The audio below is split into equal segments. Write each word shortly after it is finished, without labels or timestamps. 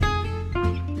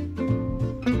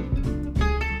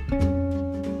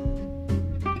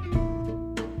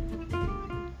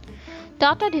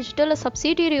Tata Digital, a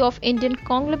subsidiary of Indian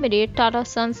conglomerate Tata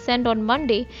Sons, said on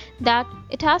Monday that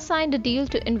it has signed a deal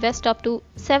to invest up to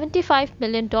 $75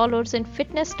 million in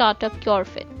fitness startup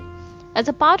CureFit. As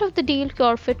a part of the deal,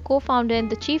 CureFit co-founder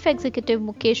and the chief executive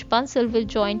Mukesh Bansal will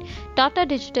join Tata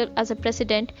Digital as a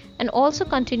president and also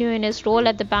continue in his role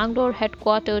at the Bangalore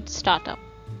headquartered startup.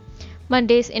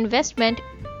 Monday's investment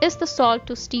is the salt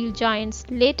to steel giant's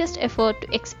latest effort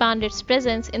to expand its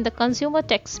presence in the consumer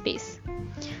tech space.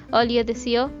 Earlier this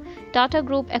year, Tata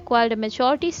Group acquired a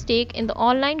majority stake in the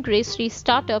online grocery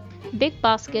startup Big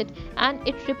Basket, and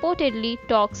it reportedly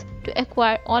talks to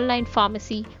acquire online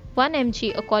pharmacy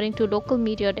 1mg, according to local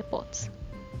media reports.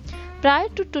 Prior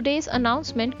to today's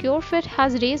announcement, CureFit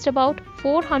has raised about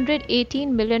 $418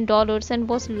 million and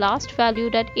was last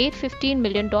valued at $815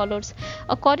 million,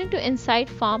 according to Inside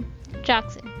Farm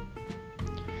Traction.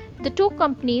 The two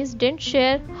companies didn't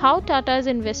share how Tata's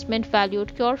investment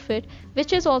valued CureFit,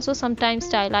 which is also sometimes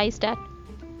stylized as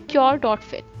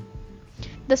Cure.fit.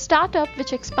 The startup,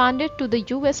 which expanded to the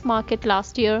US market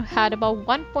last year, had about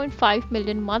 1.5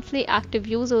 million monthly active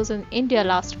users in India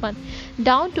last month,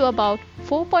 down to about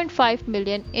 4.5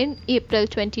 million in April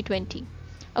 2020,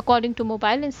 according to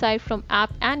Mobile Insight from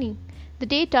App Annie, the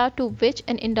data to which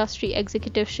an industry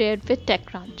executive shared with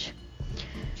TechCrunch.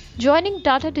 Joining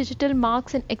Tata Digital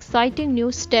marks an exciting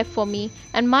new step for me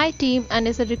and my team and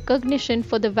is a recognition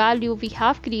for the value we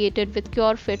have created with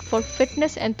CureFit for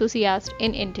fitness enthusiasts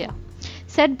in India,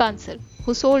 said Bansal,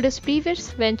 who sold his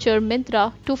previous venture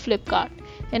Myntra to Flipkart,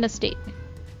 in a statement.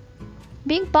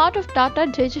 Being part of Tata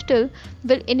Digital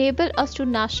will enable us to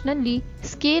nationally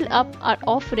scale up our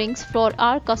offerings for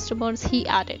our customers, he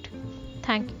added.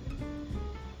 Thank you.